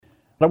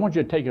But I want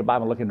you to take your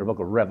Bible and look into the book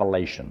of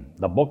Revelation.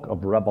 The book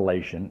of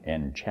Revelation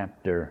in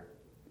chapter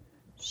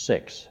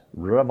 6.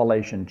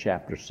 Revelation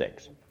chapter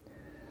 6.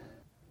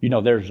 You know,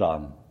 there's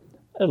a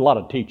lot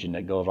of teaching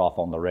that goes off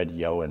on the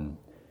radio, and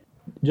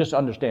just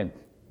understand,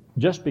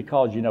 just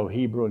because you know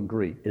Hebrew and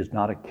Greek is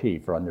not a key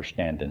for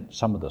understanding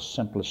some of the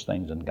simplest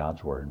things in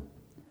God's Word.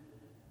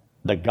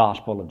 The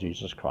gospel of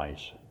Jesus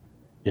Christ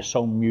is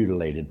so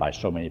mutilated by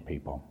so many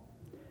people.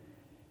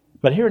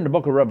 But here in the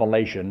book of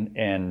Revelation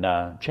in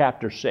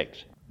chapter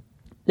 6,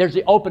 there's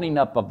the opening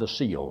up of the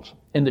seals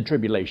in the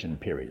tribulation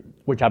period,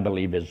 which I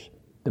believe is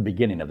the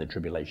beginning of the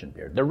tribulation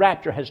period. The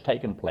rapture has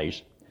taken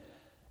place,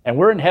 and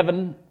we're in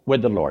heaven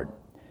with the Lord.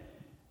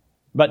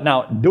 But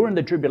now, during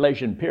the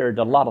tribulation period,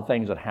 a lot of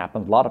things that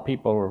happened. A lot of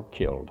people were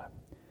killed.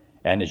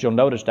 And as you'll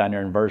notice down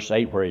there in verse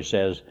 8 where he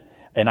says,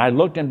 "And I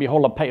looked, and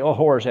behold, a pale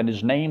horse, and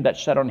his name that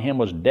sat on him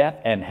was Death,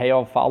 and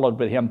hell followed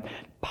with him.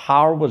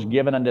 Power was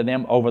given unto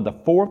them over the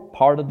fourth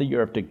part of the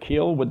earth to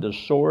kill with the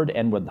sword,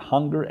 and with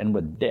hunger, and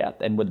with death,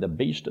 and with the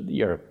beast of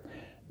the earth."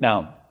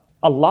 Now,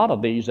 a lot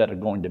of these that are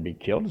going to be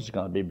killed is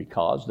going to be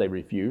because they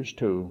refuse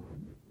to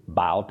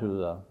bow to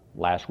the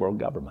last world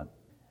government.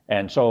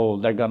 And so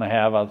they're going to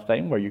have a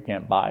thing where you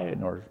can't buy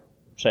nor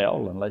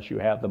sell unless you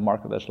have the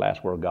mark of this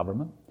last world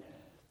government.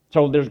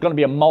 So there's going to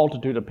be a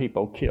multitude of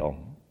people killed.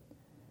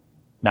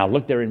 Now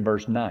look there in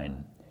verse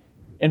 9.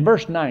 In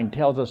verse 9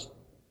 tells us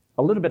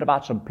a little bit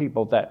about some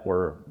people that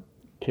were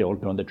killed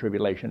during the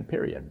tribulation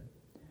period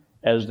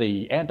as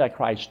the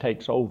Antichrist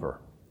takes over.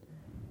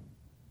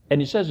 And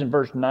he says in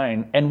verse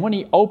 9, "And when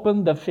he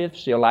opened the fifth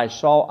seal, I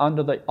saw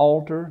under the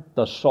altar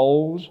the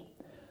souls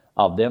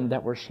of them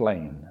that were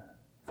slain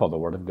for the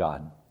word of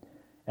God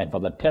and for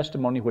the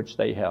testimony which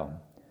they held."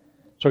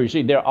 So you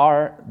see, there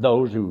are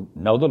those who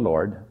know the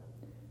Lord,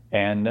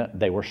 and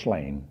they were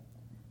slain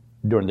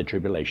during the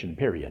tribulation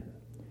period.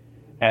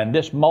 And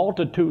this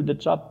multitude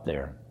that's up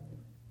there,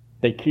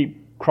 they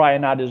keep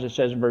crying out, as it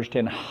says in verse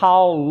 10,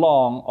 "How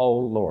long, O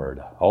Lord,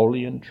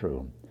 holy and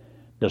true,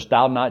 dost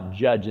thou not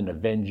judge and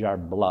avenge our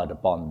blood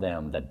upon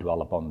them that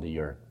dwell upon the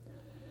earth?"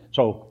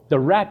 So the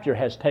rapture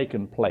has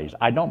taken place.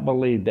 I don't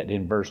believe that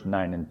in verse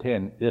 9 and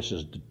 10, this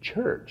is the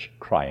church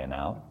crying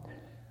out.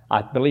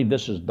 I believe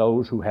this is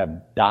those who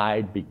have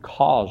died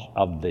because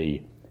of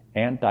the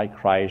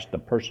Antichrist, the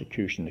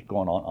persecution that's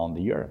going on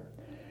the earth.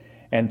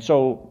 And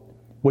so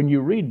when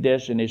you read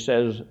this and he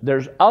says,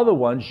 there's other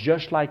ones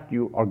just like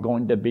you are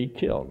going to be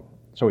killed.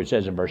 So he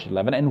says in verse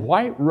 11, "And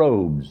white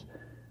robes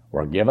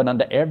were given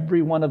unto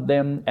every one of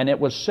them, and it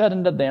was said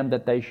unto them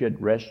that they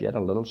should rest yet a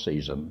little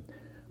season,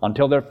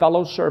 until their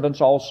fellow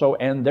servants also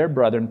and their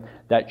brethren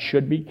that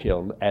should be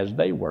killed as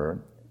they were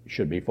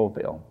should be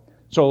fulfilled."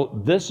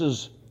 So this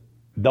is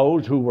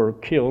those who were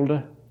killed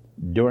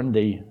during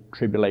the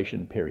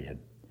tribulation period.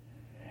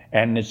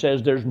 And it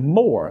says there's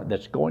more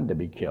that's going to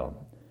be killed.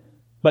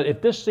 But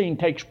if this scene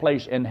takes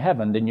place in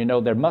heaven, then you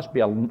know there must be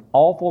an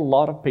awful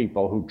lot of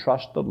people who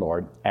trust the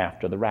Lord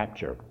after the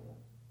rapture.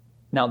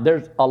 Now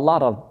there's a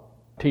lot of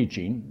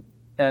teaching,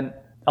 and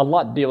a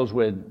lot deals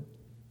with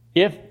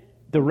if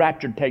the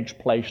rapture takes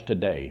place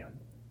today.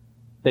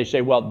 They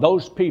say, well,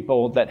 those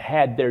people that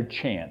had their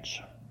chance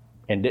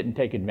and didn't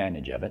take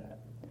advantage of it,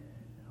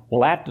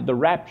 well, after the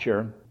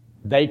rapture,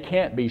 they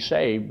can't be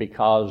saved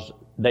because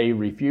they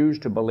refuse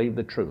to believe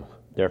the truth.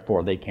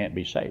 Therefore, they can't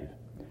be saved.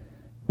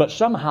 But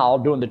somehow,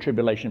 during the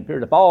tribulation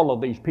period, if all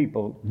of these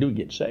people do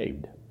get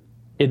saved,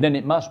 then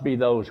it must be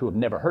those who have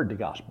never heard the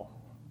gospel.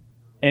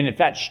 And if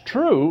that's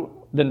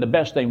true, then the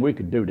best thing we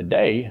could do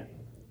today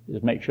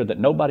is make sure that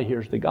nobody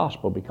hears the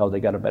gospel, because they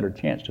got a better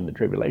chance in the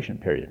tribulation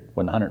period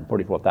when the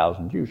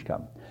 144,000 Jews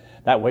come.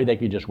 That way they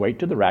could just wait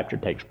till the rapture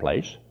takes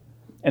place,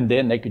 and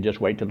then they could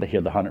just wait till they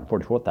hear the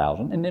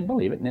 144,000 and then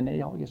believe it, and then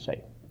they all get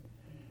saved.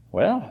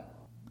 Well,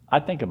 I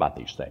think about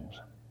these things,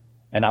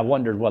 and I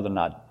wondered whether or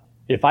not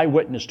if I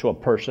witness to a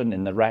person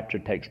and the rapture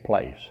takes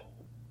place,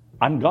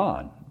 I'm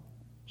gone.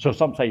 So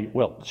some say,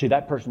 well, see,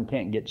 that person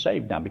can't get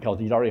saved now because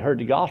he's already heard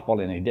the gospel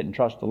and he didn't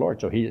trust the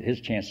Lord, so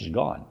his chance is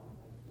gone.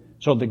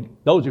 So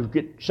those who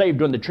get saved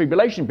during the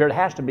tribulation period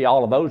has to be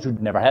all of those who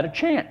never had a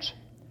chance.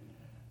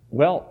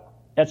 Well,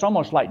 it's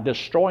almost like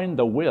destroying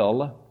the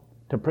will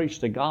to preach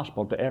the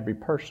gospel to every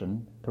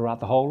person throughout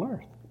the whole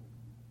earth.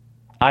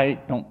 I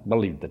don't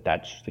believe that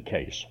that's the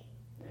case.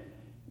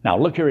 Now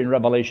look here in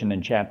Revelation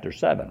in chapter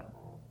 7.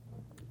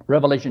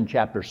 Revelation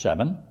chapter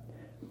 7,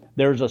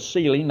 there's a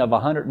sealing of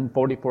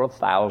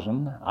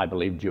 144,000, I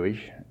believe,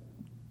 Jewish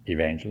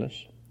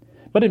evangelists.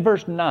 But in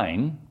verse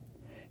 9,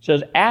 it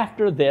says,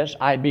 "After this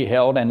I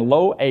beheld, and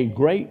lo, a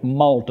great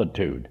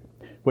multitude,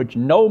 which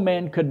no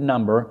man could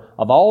number,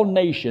 of all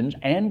nations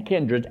and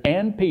kindreds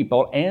and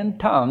people and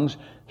tongues,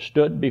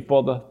 stood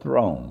before the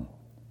throne,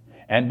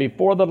 and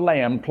before the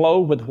Lamb,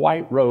 clothed with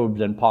white robes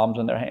and palms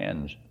in their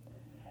hands,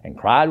 and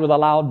cried with a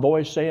loud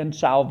voice, saying,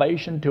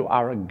 Salvation to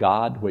our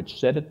God, which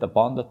sitteth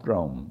upon the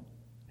throne,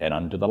 and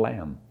unto the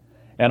Lamb.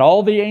 And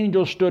all the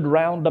angels stood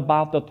round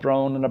about the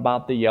throne and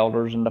about the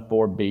elders and the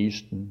four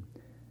beasts, and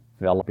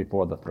fell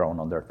before the throne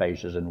on their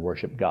faces and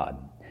worshiped God,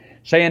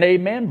 saying,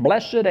 Amen,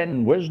 blessed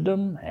and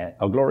wisdom,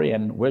 glory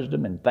and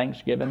wisdom and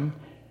thanksgiving,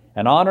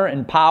 and honor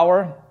and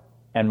power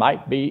and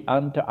might be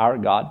unto our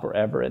God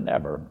forever and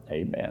ever.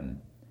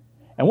 Amen.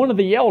 And one of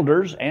the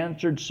elders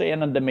answered,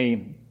 saying unto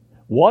me,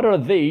 What are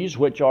these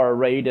which are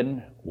arrayed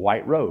in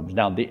white robes?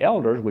 Now the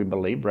elders, we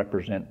believe,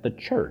 represent the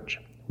church,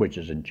 which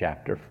is in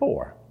chapter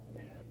 4.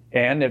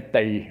 And if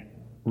they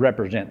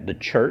represent the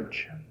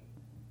church,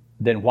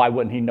 then why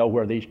wouldn't he know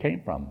where these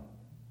came from?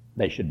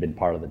 They should have been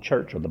part of the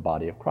church or the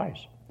body of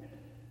Christ.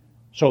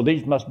 So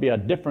these must be a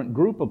different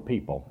group of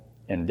people,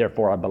 and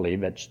therefore I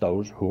believe it's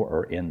those who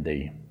are in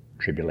the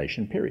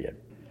tribulation period.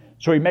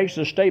 So he makes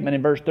the statement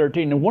in verse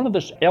 13, and one of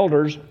the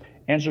elders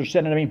answered,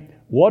 said unto me,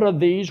 What are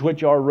these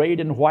which are arrayed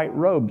in white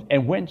robes,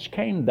 and whence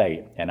came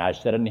they? And I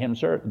said unto him,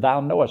 Sir,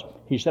 thou knowest.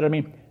 He said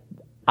unto me,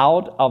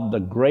 Out of the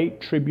great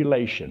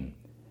tribulation,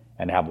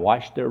 and have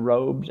washed their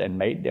robes and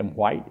made them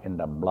white in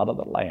the blood of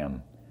the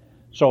Lamb.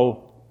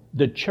 So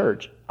the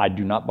church, I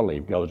do not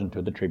believe, goes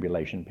into the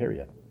tribulation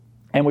period.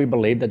 And we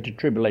believe that the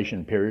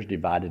tribulation period is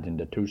divided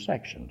into two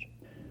sections.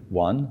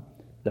 One,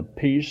 the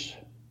peace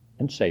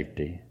and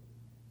safety,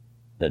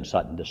 then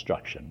sudden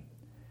destruction.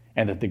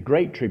 And that the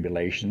great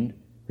tribulation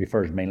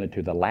refers mainly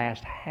to the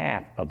last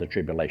half of the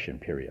tribulation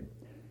period.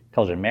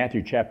 Because in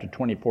Matthew chapter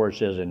 24 it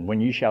says, And when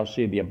ye shall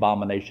see the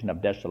abomination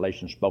of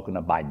desolation spoken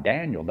of by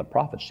Daniel, the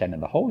prophet, stand in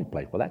the holy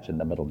place. Well, that's in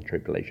the middle of the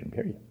tribulation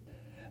period.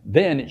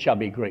 Then it shall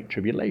be great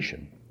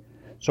tribulation.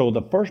 So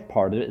the first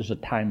part of it is a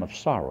time of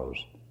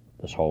sorrows,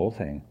 this whole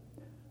thing.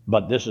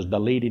 But this is the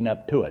leading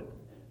up to it.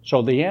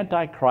 So the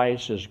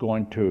Antichrist is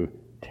going to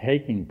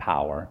taking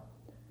power,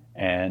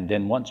 and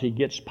then once he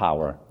gets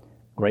power,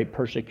 great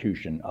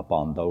persecution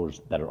upon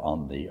those that are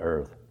on the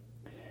earth.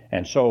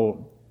 And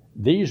so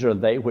these are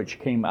they which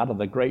came out of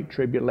the great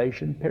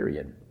tribulation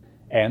period.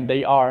 And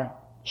they are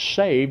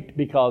saved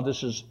because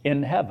this is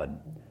in heaven.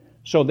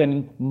 So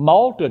then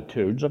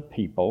multitudes of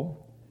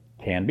people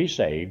can be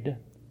saved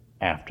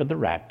after the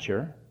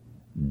rapture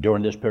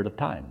during this period of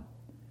time.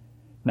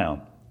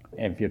 Now,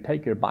 if you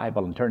take your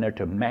Bible and turn there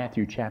to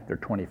Matthew chapter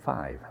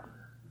 25.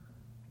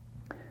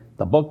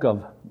 The book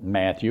of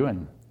Matthew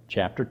and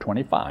chapter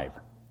 25.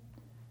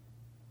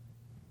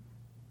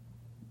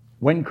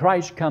 When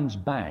Christ comes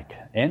back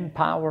in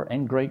power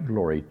and great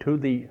glory to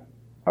the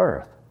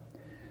earth,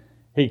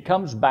 he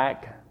comes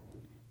back,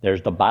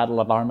 there's the battle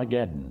of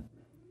Armageddon.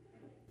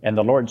 And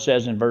the Lord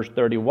says in verse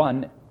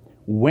 31,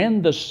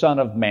 When the Son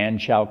of Man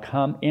shall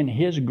come in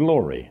his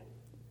glory.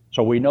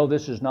 So we know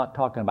this is not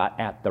talking about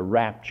at the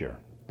rapture.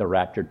 The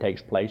rapture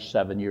takes place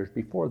 7 years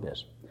before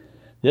this.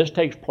 This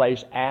takes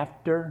place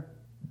after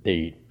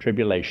the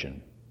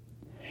tribulation.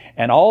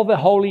 And all the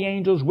holy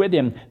angels with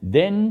him,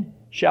 then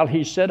shall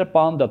he sit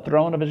upon the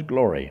throne of his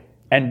glory.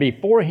 And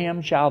before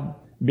him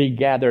shall be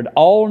gathered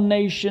all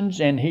nations,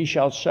 and he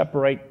shall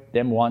separate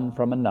them one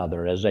from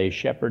another, as a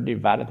shepherd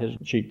divideth his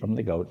sheep from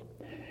the goats.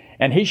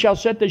 And he shall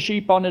set the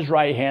sheep on his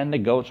right hand, the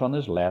goats on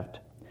his left.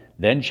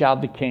 Then shall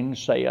the king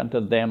say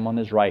unto them on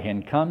his right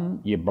hand,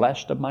 Come, ye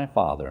blessed of my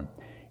Father,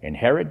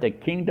 inherit the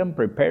kingdom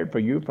prepared for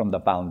you from the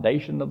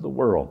foundation of the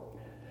world.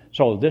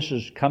 So this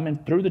is coming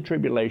through the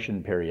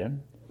tribulation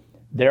period.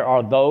 There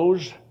are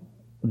those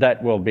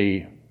that will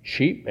be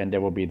sheep, and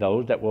there will be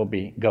those that will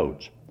be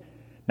goats.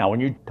 Now, when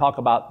you talk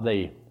about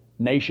the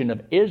nation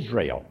of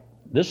Israel,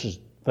 this is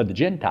for the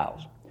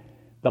Gentiles.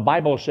 The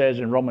Bible says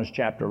in Romans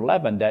chapter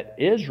 11 that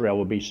Israel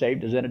will be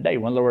saved as in a day.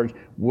 In other words,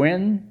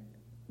 when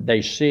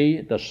they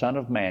see the Son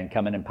of Man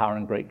coming in power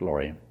and great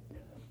glory.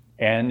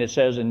 And it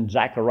says in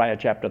Zechariah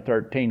chapter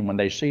 13, when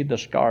they see the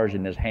scars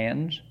in his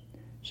hands,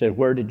 it says,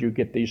 Where did you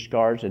get these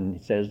scars? And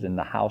he says, In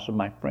the house of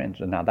my friends.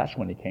 And now that's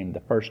when he came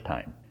the first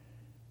time.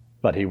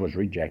 But he was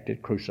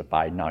rejected,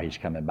 crucified. Now he's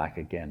coming back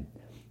again.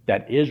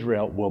 That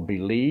Israel will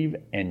believe,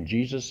 and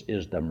Jesus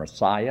is the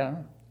Messiah,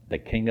 the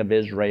King of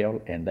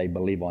Israel, and they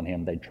believe on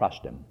him, they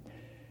trust him.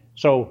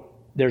 So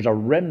there's a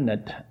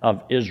remnant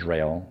of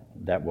Israel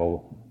that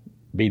will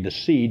be the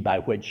seed by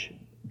which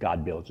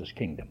God builds his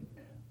kingdom.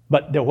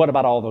 But what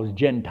about all those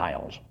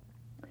Gentiles?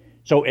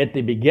 So at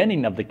the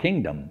beginning of the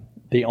kingdom,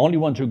 the only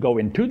ones who go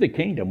into the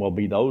kingdom will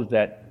be those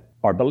that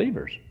are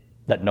believers,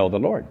 that know the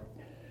Lord.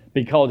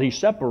 Because he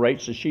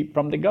separates the sheep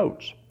from the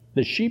goats.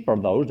 The sheep are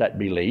those that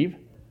believe.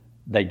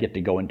 They get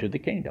to go into the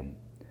kingdom.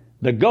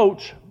 The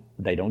goats,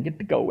 they don't get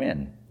to go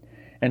in.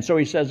 And so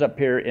he says up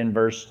here in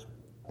verse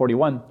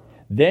 41,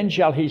 Then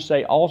shall he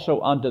say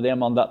also unto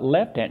them on the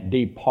left hand,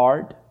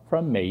 Depart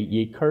from me,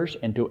 ye cursed,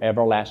 into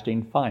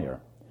everlasting fire,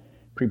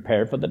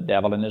 prepared for the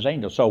devil and his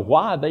angels. So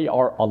while they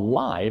are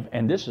alive,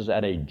 and this is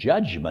at a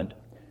judgment,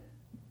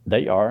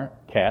 they are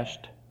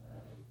cast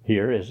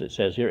here, as it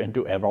says here,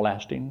 into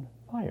everlasting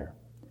fire.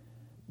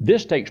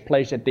 This takes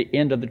place at the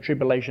end of the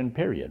tribulation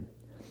period.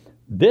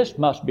 This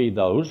must be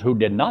those who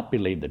did not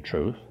believe the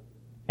truth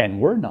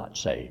and were not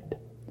saved.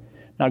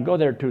 Now go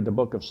there to the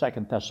book of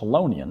 2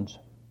 Thessalonians,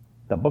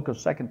 the book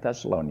of 2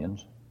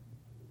 Thessalonians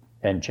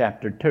and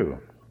chapter 2.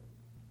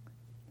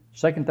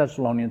 2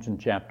 Thessalonians in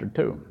chapter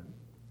 2.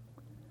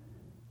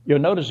 You'll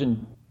notice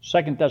in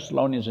 2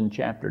 Thessalonians in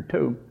chapter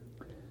 2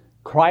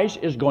 Christ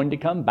is going to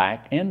come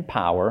back in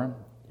power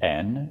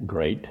and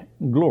great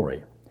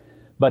glory.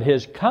 But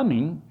his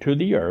coming to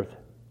the earth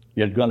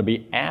is going to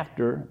be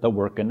after the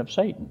working of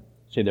Satan.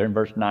 See there in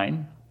verse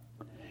 9?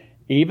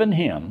 Even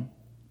him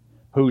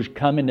whose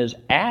coming is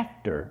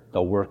after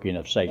the working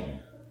of Satan,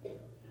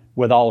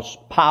 with all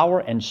power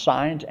and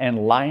signs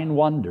and lying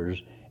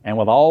wonders, and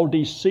with all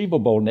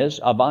deceivableness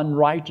of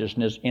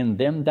unrighteousness in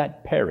them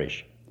that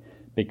perish,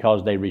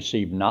 because they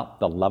receive not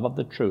the love of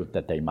the truth,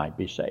 that they might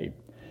be saved.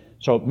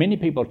 So many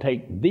people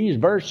take these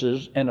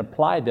verses and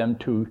apply them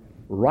to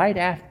right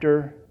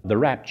after the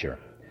rapture.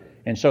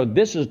 And so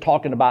this is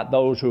talking about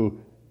those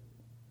who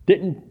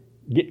didn't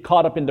get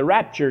caught up in the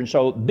rapture. And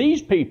so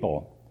these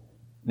people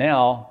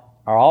now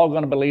are all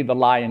going to believe the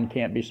lie and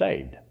can't be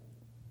saved.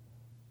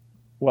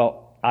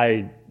 Well,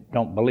 I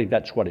don't believe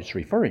that's what it's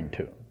referring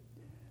to.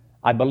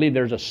 I believe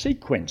there's a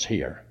sequence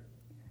here.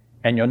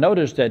 And you'll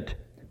notice that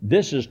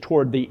this is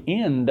toward the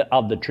end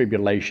of the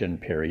tribulation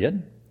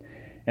period.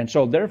 And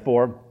so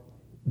therefore,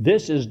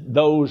 this is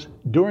those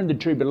during the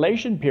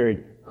tribulation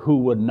period who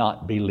would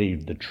not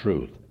believe the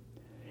truth.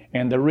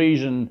 And the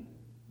reason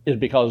is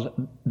because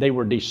they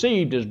were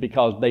deceived, is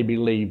because they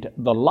believed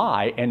the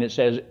lie. And it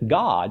says,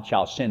 God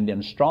shall send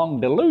them strong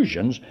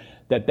delusions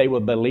that they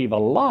would believe a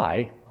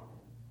lie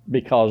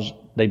because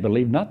they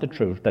believed not the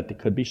truth, that they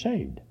could be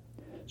saved.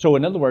 So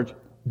in other words,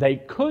 they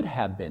could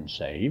have been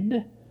saved,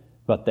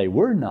 but they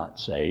were not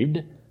saved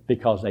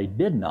because they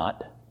did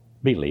not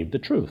believe the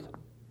truth.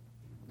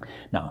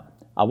 Now,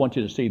 I want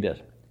you to see this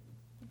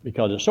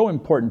because it's so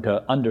important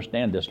to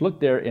understand this. Look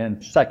there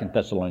in 2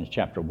 Thessalonians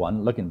chapter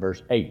 1, look in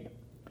verse 8.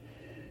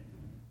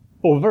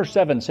 Well, verse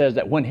 7 says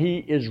that when he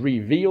is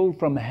revealed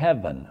from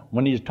heaven,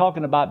 when he's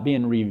talking about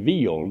being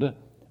revealed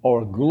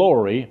or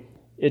glory,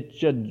 it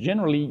should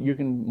generally, you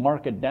can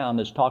mark it down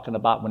as talking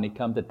about when he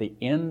comes at the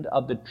end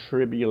of the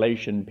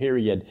tribulation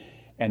period,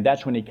 and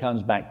that's when he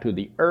comes back to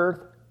the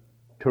earth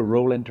to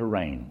rule and to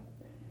reign.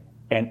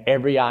 And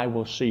every eye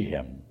will see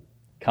him,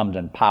 comes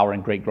in power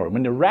and great glory.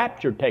 When the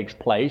rapture takes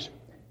place,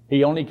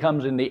 he only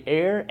comes in the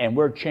air, and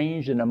we're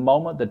changed in a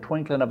moment, the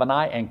twinkling of an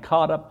eye, and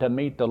caught up to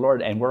meet the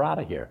Lord, and we're out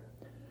of here.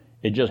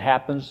 It just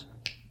happens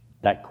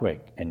that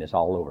quick, and it's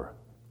all over.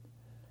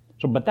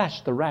 So, but that's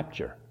the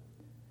rapture.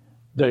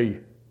 The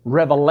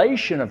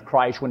revelation of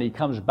Christ when he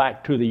comes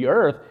back to the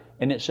earth,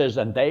 and it says,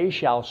 and they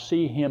shall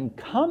see him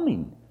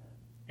coming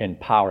in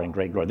power and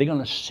great glory. They're going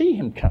to see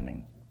him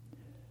coming.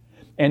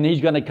 And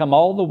he's going to come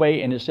all the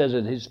way, and it says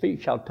that his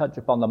feet shall touch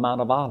upon the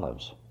Mount of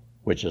Olives,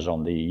 which is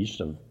on the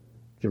east of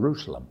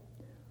Jerusalem,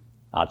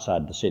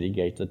 outside the city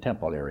gates, the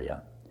temple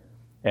area.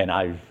 And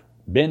I've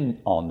been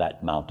on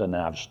that mountain,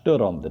 and I've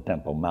stood on the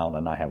Temple Mount,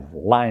 and I have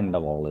lined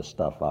all this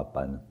stuff up,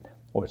 and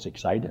it's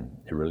exciting.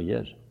 It really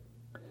is.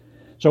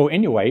 So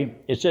anyway,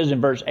 it says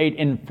in verse 8,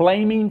 in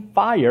flaming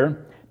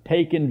fire,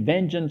 taking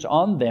vengeance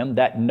on them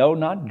that know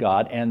not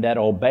God and that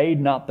obeyed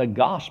not the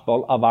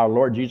gospel of our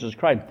Lord Jesus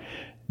Christ.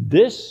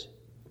 This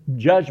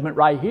judgment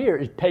right here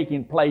is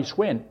taking place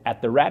when?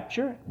 At the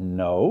rapture?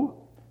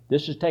 No.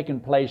 This is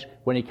taking place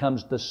when he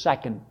comes the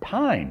second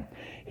time.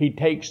 He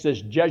takes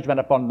this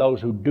judgment upon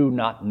those who do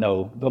not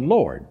know the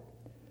Lord.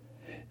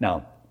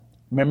 Now,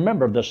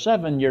 remember the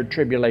 7-year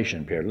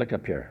tribulation period. Look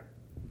up here.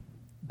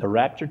 The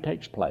rapture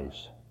takes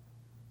place.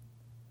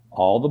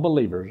 All the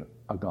believers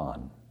are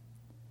gone.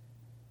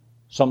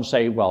 Some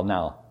say, well,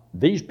 now,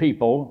 these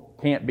people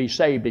can't be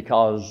saved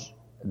because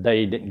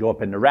they didn't go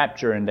up in the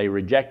rapture and they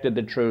rejected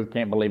the truth,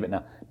 can't believe it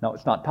now. No,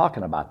 it's not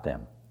talking about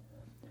them.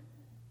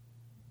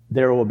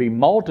 There will be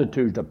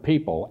multitudes of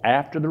people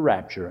after the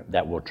rapture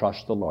that will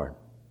trust the Lord.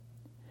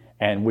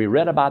 And we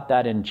read about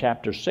that in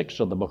chapter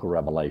 6 of the book of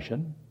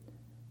Revelation.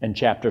 In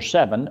chapter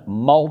 7,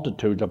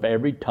 multitudes of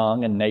every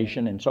tongue and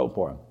nation and so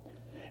forth.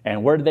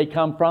 And where did they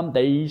come from?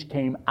 These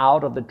came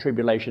out of the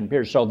tribulation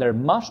period. So there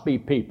must be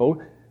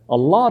people, a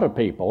lot of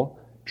people,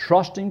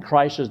 trusting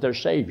Christ as their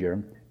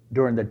Savior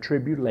during the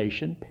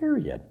tribulation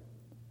period.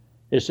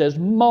 It says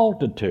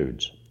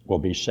multitudes will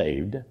be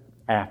saved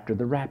after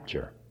the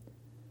rapture.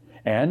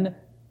 And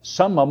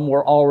some of them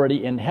were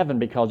already in heaven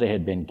because they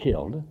had been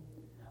killed.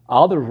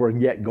 Others were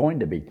yet going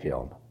to be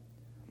killed.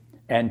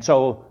 And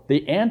so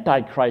the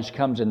Antichrist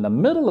comes in the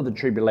middle of the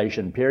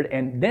tribulation period,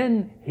 and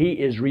then he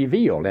is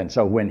revealed. And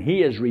so when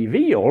he is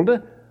revealed,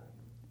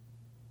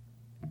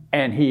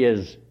 and he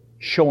is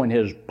showing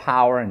his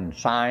power and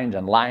signs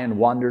and lying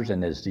wonders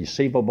and his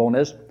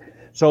deceivableness,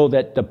 so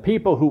that the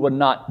people who would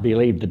not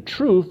believe the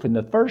truth in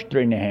the first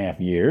 3.5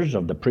 years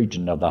of the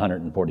preaching of the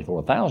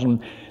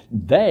 144,000,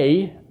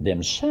 they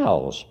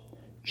themselves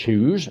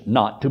choose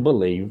not to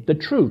believe the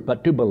truth,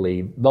 but to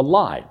believe the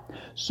lie.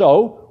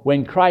 So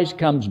when Christ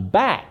comes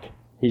back,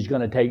 he's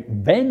going to take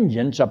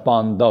vengeance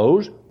upon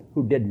those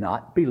who did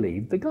not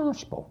believe the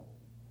gospel.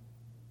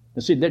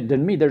 You see, to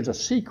me, there's a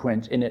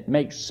sequence, and it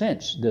makes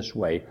sense this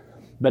way.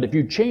 But if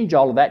you change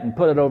all of that and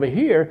put it over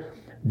here,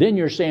 then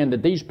you're saying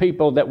that these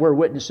people that we're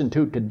witnessing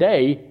to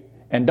today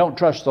and don't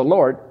trust the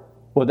Lord,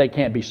 well, they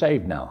can't be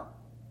saved now.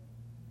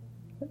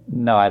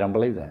 No, I don't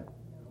believe that.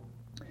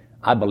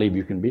 I believe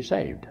you can be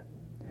saved.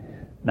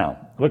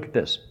 Now, look at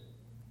this.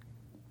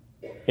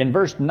 In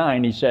verse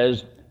 9 he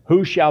says,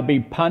 who shall be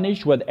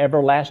punished with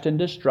everlasting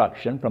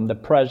destruction from the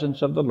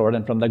presence of the Lord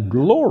and from the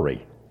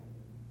glory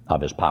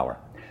of his power.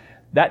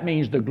 That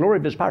means the glory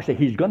of his power. So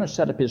he's going to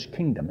set up his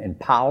kingdom in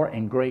power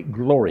and great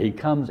glory. He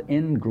comes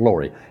in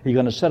glory. He's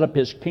going to set up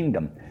his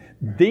kingdom.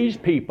 These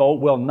people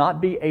will not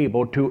be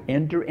able to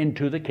enter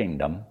into the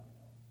kingdom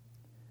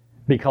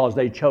because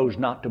they chose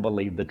not to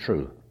believe the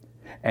truth.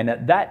 And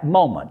at that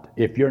moment,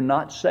 if you're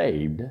not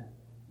saved,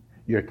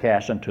 you're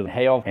cast into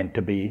hell and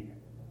to be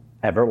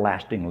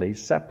everlastingly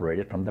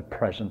separated from the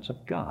presence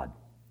of God.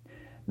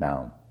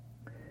 Now,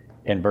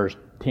 in verse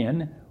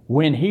 10,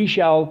 when he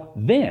shall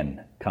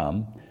then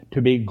come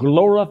to be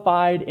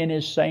glorified in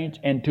his saints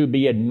and to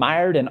be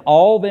admired in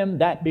all them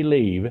that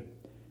believe,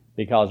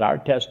 because our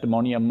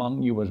testimony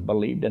among you was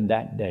believed in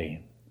that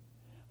day.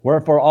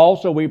 Wherefore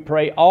also we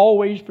pray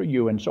always for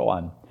you, and so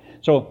on.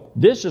 So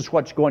this is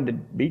what's going to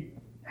be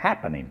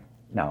happening.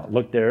 Now,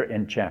 look there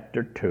in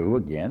chapter 2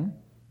 again.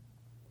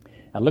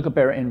 And look up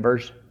there in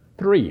verse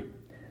 3.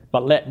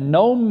 But let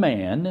no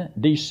man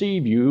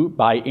deceive you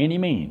by any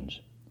means.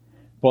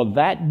 For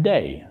that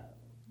day,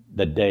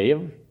 the day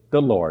of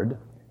the Lord,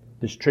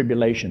 this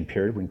tribulation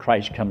period when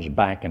Christ comes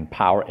back in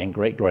power and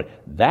great glory,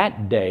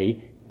 that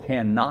day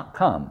cannot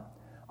come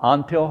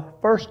until,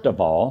 first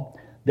of all,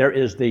 there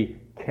is the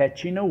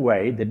catching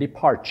away, the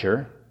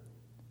departure,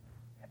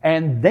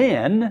 and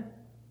then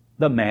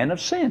the man of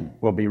sin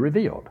will be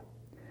revealed.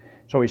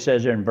 So he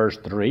says there in verse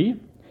 3,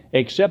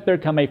 except there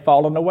come a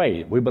falling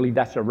away. We believe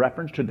that's a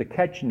reference to the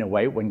catching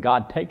away when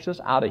God takes us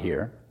out of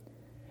here.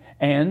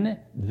 And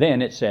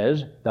then it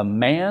says, the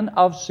man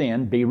of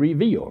sin be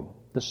revealed,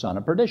 the son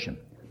of perdition.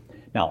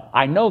 Now,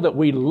 I know that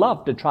we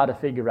love to try to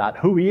figure out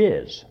who he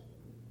is.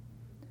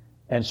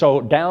 And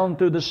so down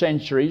through the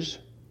centuries,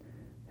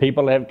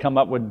 people have come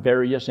up with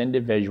various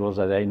individuals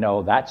that they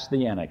know that's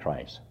the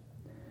Antichrist.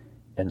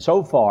 And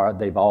so far,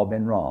 they've all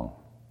been wrong.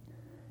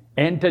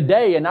 And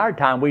today, in our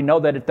time, we know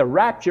that if the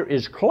rapture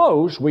is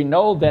close, we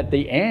know that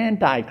the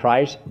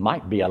Antichrist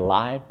might be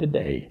alive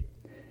today.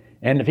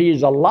 And if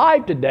he's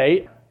alive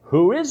today,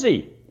 who is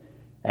he?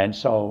 And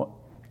so,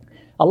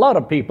 a lot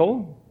of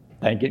people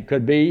think it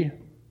could be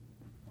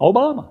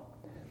Obama.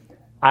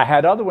 I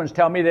had other ones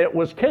tell me that it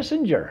was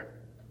Kissinger.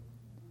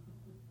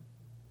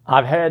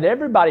 I've had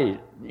everybody,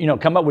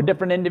 come up with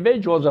different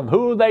individuals of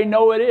who they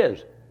know it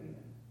is.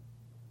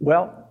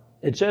 Well,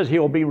 it says he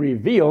will be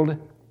revealed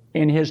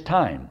in his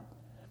time.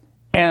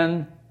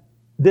 And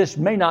this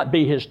may not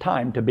be his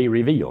time to be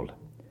revealed.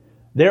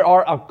 There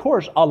are, of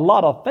course, a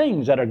lot of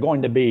things that are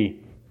going to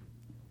be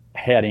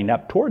heading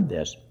up toward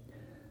this.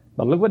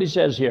 But look what he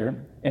says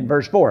here in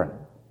verse 4.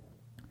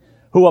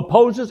 Who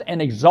opposes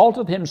and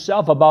exalteth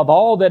himself above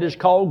all that is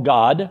called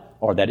God,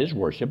 or that is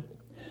worship,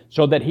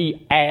 so that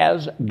he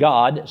as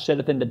God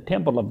sitteth in the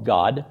temple of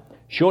God,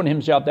 showing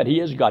himself that he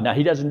is God. Now,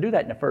 he doesn't do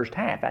that in the first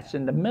half. That's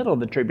in the middle of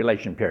the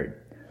tribulation period.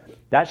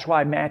 That's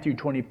why Matthew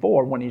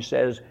 24, when he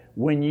says,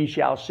 when ye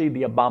shall see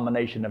the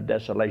abomination of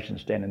desolation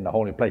stand in the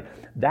holy place,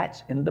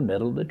 that's in the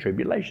middle of the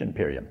tribulation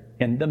period,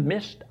 in the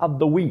midst of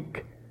the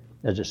week,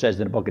 as it says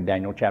in the book of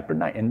Daniel chapter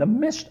 9, in the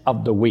midst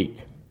of the week.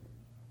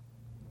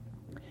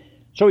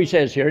 So he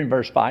says here in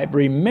verse 5,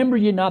 remember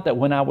ye not that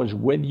when I was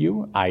with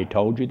you, I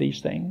told you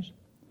these things?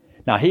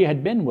 Now, he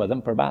had been with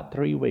them for about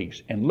 3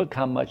 weeks, and look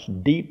how much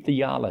deep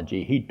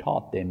theology he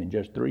taught them in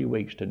just 3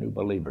 weeks to new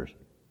believers.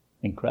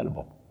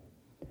 Incredible.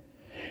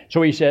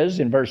 So he says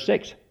in verse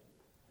 6,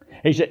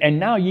 he said, and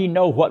now ye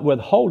know what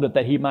withholdeth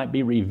that he might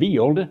be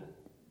revealed,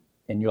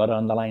 and you ought to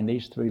underline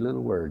these 3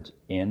 little words,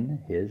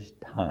 in his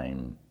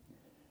time.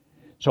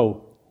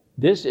 So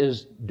this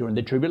is during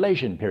the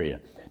tribulation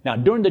period. Now,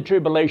 during the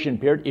tribulation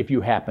period, if you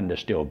happen to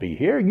still be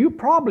here, you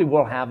probably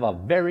will have a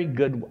very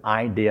good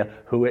idea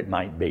who it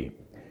might be.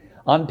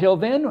 Until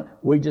then,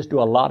 we just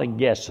do a lot of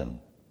guessing.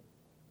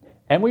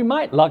 And we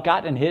might luck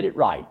out and hit it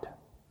right.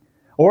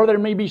 Or there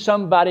may be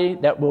somebody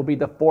that will be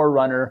the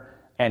forerunner,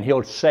 and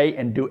he'll say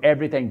and do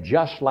everything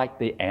just like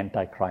the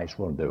Antichrist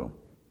will do.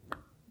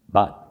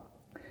 But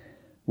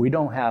we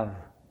don't have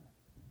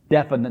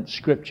definite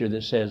scripture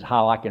that says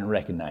how I can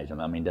recognize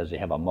him. I mean, does he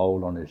have a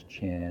mole on his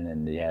chin,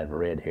 and does he have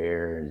red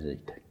hair? Is he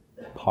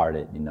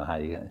parted? How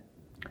you...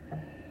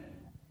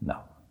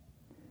 No.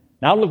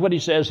 Now look what he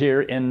says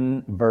here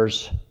in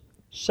verse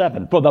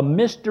 7. For the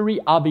mystery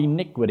of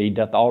iniquity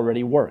doth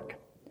already work.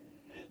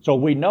 So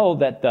we know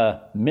that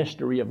the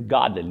mystery of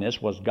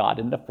godliness was God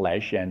in the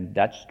flesh, and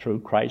that's true.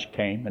 Christ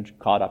came and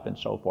caught up and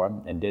so forth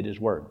and did his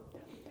work.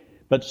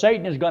 But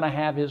Satan is going to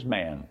have his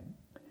man.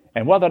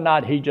 And whether or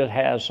not he just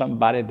has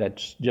somebody that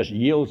just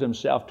yields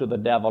himself to the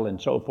devil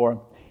and so forth,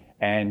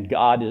 and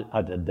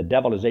the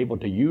devil is able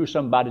to use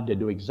somebody to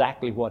do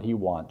exactly what he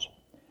wants.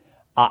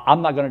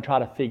 I'm not going to try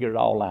to figure it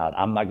all out.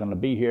 I'm not going to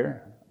be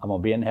here. I'm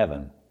going to be in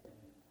heaven.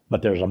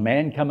 But there's a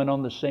man coming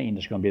on the scene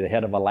that's going to be the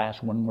head of a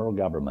last one world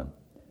government.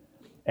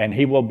 And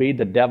he will be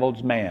the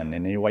devil's man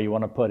in any way you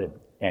want to put it.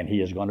 And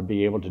he is going to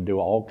be able to do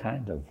all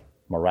kinds of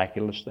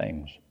miraculous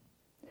things.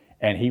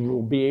 And he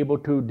will be able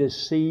to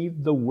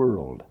deceive the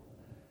world.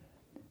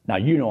 Now,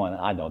 you know and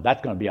I know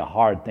that's going to be a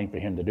hard thing for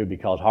him to do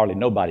because hardly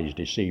nobody's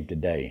deceived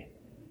today.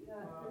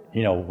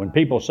 You know, when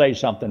people say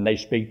something, they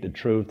speak the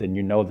truth and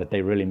you know that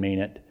they really mean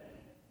it.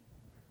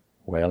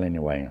 Well,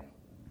 anyway,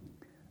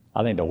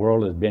 I think the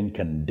world has been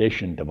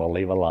conditioned to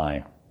believe a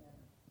lie.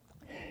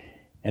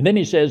 And then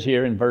he says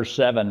here in verse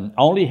 7,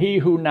 only he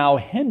who now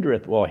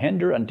hindereth will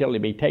hinder until he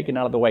be taken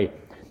out of the way.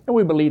 And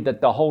we believe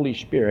that the Holy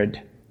Spirit,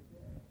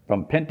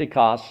 from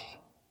Pentecost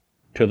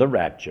to the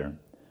rapture,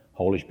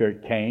 Holy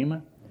Spirit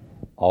came,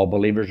 all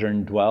believers are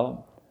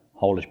indwelt,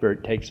 Holy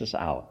Spirit takes us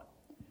out.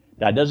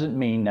 That doesn't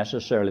mean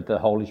necessarily that the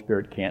Holy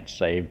Spirit can't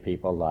save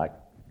people like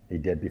he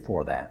did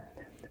before that.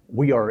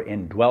 We are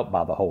indwelt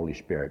by the Holy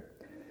Spirit.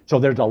 So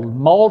there's a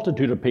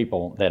multitude of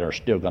people that are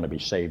still going to be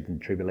saved in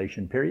the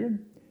tribulation period.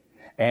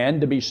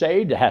 And to be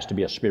saved, it has to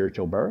be a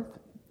spiritual birth.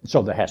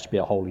 So there has to be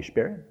a Holy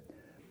Spirit.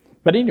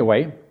 But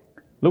anyway,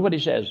 look what he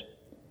says.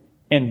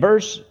 In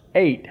verse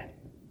 8,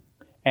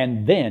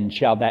 and then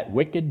shall that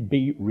wicked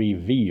be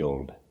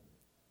revealed.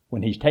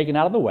 When he's taken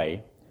out of the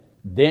way,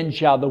 then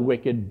shall the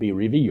wicked be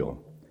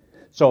revealed.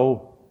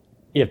 So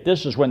if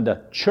this is when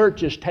the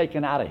church is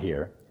taken out of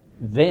here,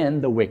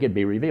 then the wicked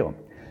be revealed.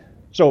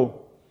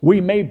 So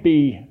we may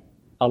be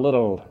a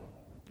little,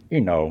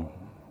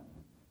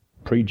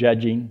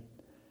 prejudging,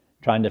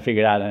 trying to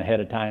figure it out ahead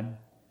of time.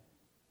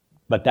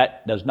 But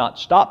that does not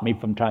stop me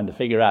from trying to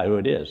figure out who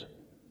it is.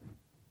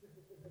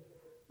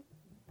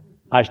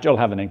 I still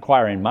have an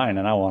inquiring mind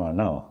and I want to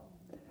know.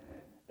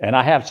 And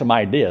I have some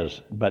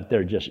ideas, but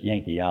they're just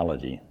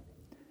Yankeeology.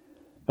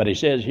 But he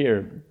says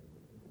here,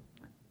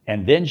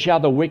 and then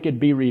shall the wicked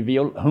be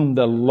revealed, whom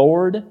the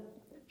Lord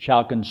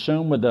shall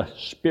consume with the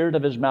spirit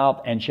of his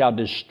mouth and shall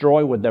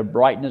destroy with the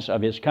brightness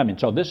of his coming.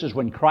 So this is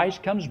when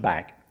Christ comes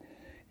back.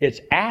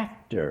 It's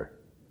after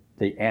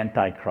the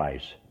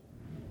Antichrist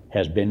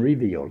has been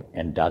revealed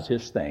and does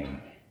his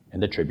thing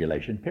in the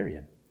tribulation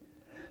period.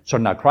 So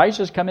now Christ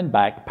is coming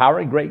back, power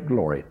and great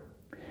glory,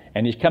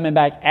 and he's coming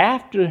back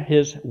after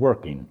his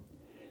working.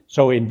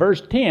 So in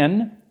verse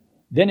 10,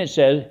 then it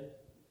says,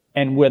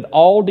 and with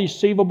all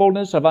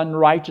deceivableness of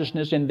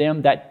unrighteousness in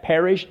them that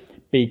perish,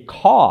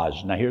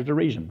 because, now here's the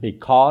reason,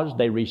 because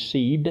they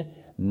received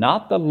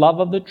not the love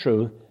of the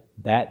truth,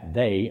 that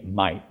they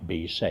might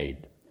be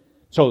saved.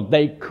 So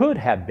they could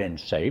have been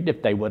saved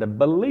if they would have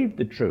believed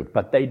the truth,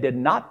 but they did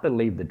not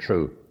believe the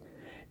truth.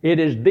 It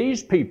is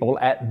these people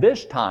at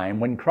this time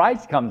when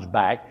Christ comes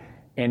back,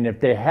 and if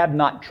they have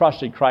not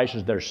trusted Christ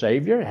as their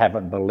Savior,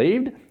 haven't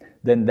believed,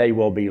 then they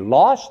will be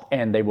lost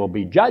and they will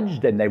be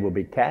judged and they will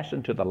be cast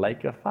into the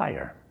lake of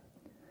fire.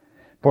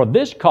 For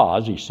this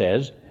cause, he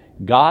says,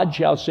 God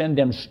shall send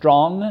them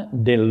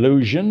strong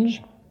delusions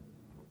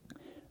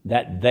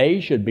that they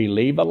should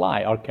believe a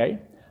lie. Okay,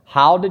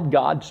 how did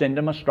God send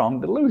them a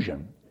strong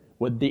delusion?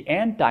 With the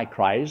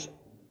Antichrist,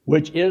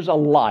 which is a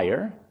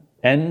liar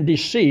and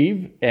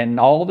deceive, and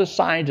all the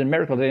signs and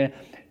miracles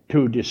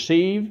to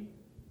deceive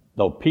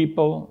the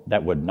people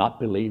that would not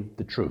believe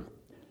the truth.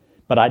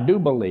 But I do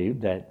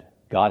believe that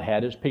God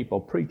had his people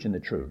preaching the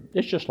truth.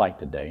 It's just like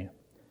today.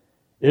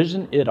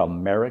 Isn't it a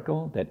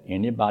miracle that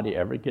anybody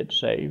ever gets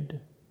saved?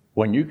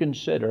 When you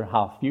consider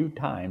how few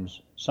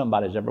times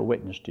somebody's ever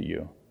witnessed to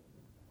you.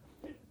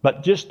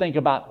 But just think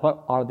about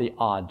what are the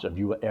odds of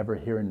you ever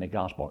hearing the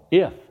gospel.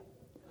 If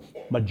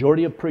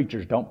majority of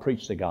preachers don't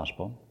preach the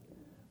gospel,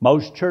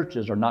 most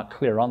churches are not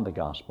clear on the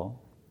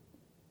gospel,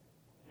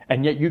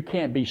 and yet you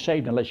can't be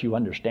saved unless you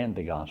understand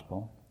the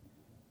gospel.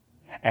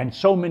 And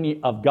so many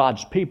of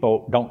God's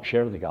people don't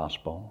share the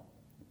gospel.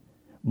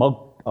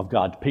 Most of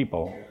God's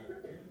people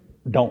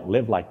don't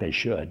live like they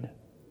should.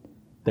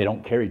 They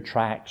don't carry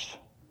tracts.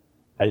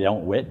 They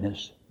don't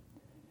witness.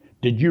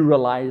 Did you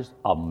realize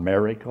a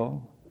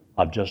miracle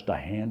of just a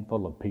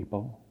handful of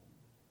people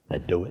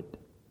that do it?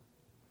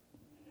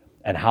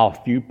 And how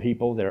few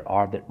people there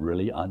are that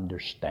really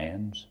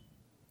understands?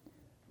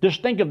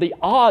 Just think of the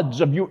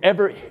odds of you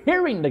ever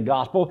hearing the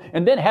gospel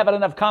and then having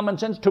enough common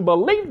sense to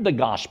believe the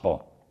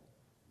gospel.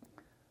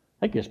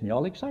 That gets me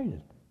all excited.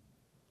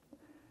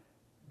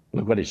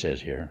 Look what he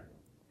says here.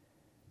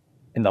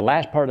 In the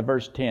last part of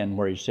verse 10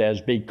 where he says,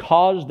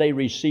 because they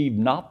received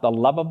not the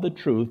love of the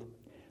truth,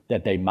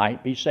 that they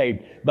might be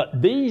saved.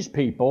 But these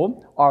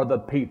people are the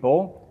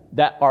people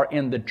that are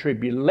in the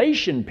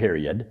tribulation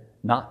period,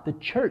 not the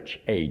church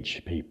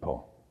age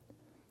people.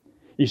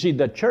 You see,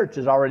 the church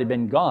has already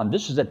been gone.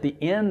 This is at the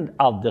end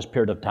of this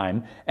period of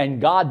time,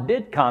 and God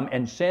did come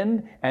and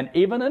send, and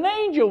even an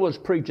angel was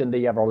preaching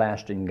the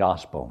everlasting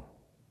gospel.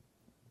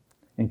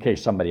 In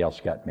case somebody else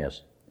got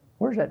missed.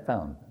 Where's that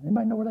found?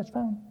 Anybody know where that's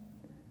found?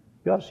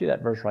 You ought to see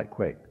that verse right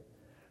quick.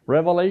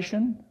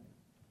 Revelation,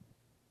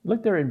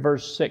 look there in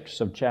verse 6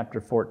 of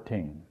chapter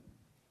 14.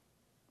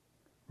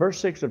 Verse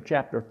 6 of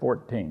chapter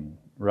 14,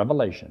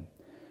 Revelation.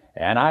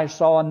 And I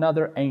saw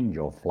another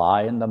angel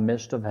fly in the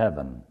midst of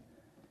heaven,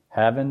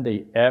 having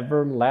the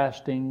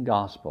everlasting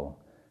gospel,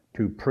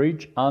 to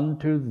preach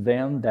unto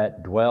them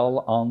that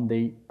dwell on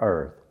the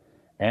earth,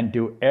 and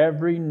to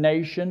every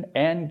nation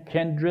and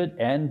kindred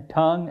and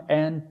tongue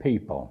and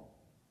people.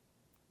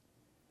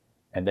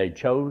 And they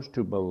chose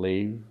to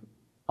believe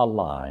a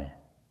lie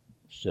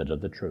instead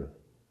of the truth.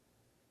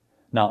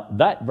 Now,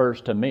 that verse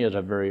to me is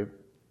a very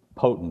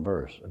potent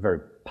verse, a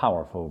very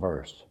powerful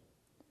verse.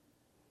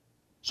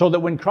 So that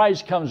when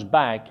Christ comes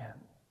back,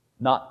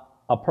 not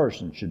a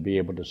person should be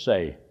able to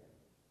say,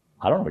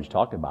 I don't know what he's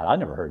talking about. I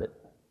never heard it.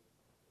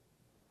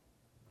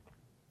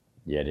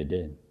 Yet he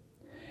did.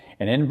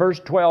 And in verse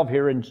 12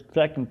 here in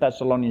 2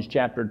 Thessalonians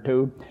chapter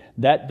 2,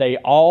 that they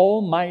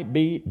all might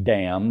be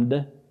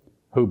damned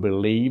who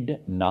believed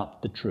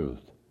not the truth,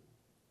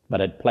 but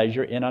had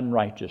pleasure in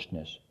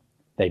unrighteousness.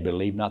 They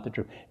believed not the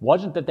truth. It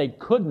wasn't that they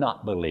could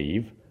not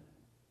believe,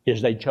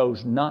 is they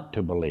chose not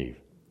to believe.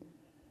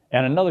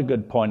 And another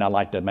good point I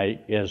like to make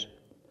is,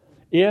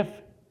 if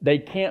they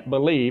can't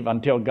believe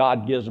until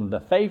God gives them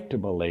the faith to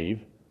believe,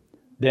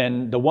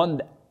 then the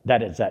one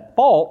that is at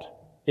fault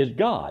is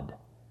God.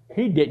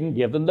 He didn't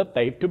give them the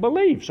faith to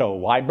believe, so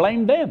why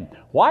blame them?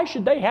 Why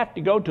should they have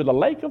to go to the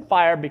lake of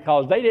fire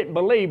because they didn't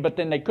believe, but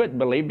then they couldn't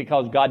believe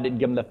because God didn't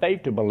give them the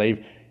faith to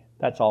believe?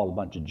 That's all a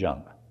bunch of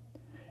junk.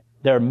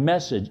 Their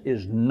message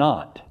is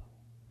not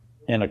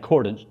in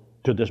accordance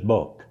to this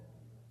book.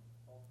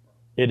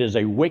 It is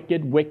a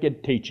wicked,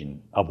 wicked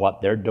teaching of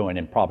what they're doing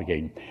and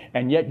propagating.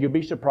 And yet you'll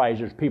be surprised,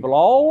 there's people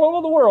all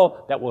over the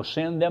world that will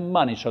send them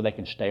money so they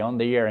can stay on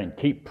the air and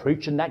keep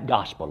preaching that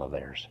gospel of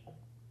theirs.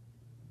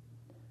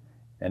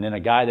 And then a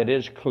guy that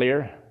is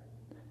clear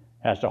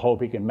has to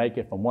hope he can make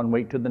it from one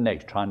week to the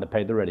next trying to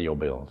pay the radio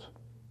bills.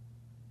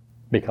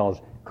 Because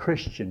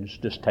Christians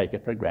just take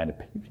it for granted.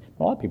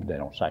 A lot of people, they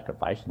don't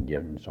sacrifice and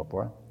give and so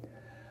forth.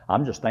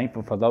 I'm just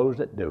thankful for those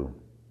that do.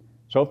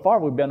 So far,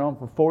 we've been on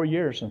for 4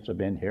 years since I've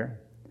been here.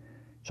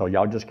 So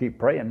y'all just keep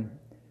praying.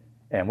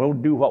 And we'll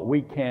do what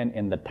we can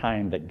in the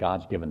time that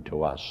God's given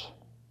to us.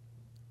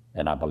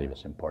 And I believe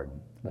it's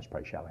important. Let's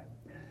pray, shall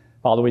we?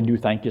 Father, we do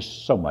thank you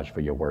so much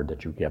for your word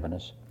that you've given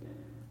us.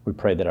 We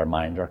pray that our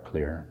minds are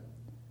clear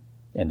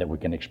and that we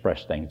can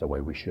express things the way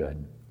we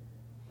should.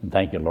 And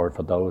thank you, Lord,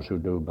 for those who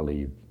do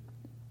believe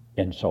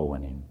in soul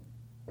winning,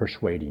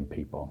 persuading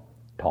people,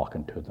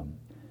 talking to them,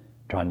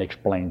 trying to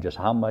explain just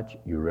how much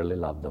you really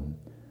love them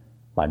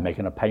by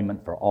making a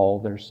payment for all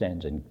their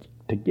sins and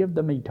to give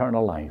them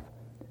eternal life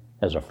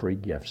as a free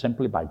gift,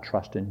 simply by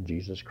trusting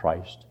Jesus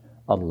Christ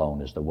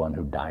alone as the one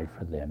who died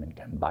for them and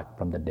came back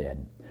from the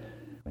dead.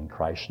 In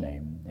Christ's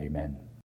name, amen.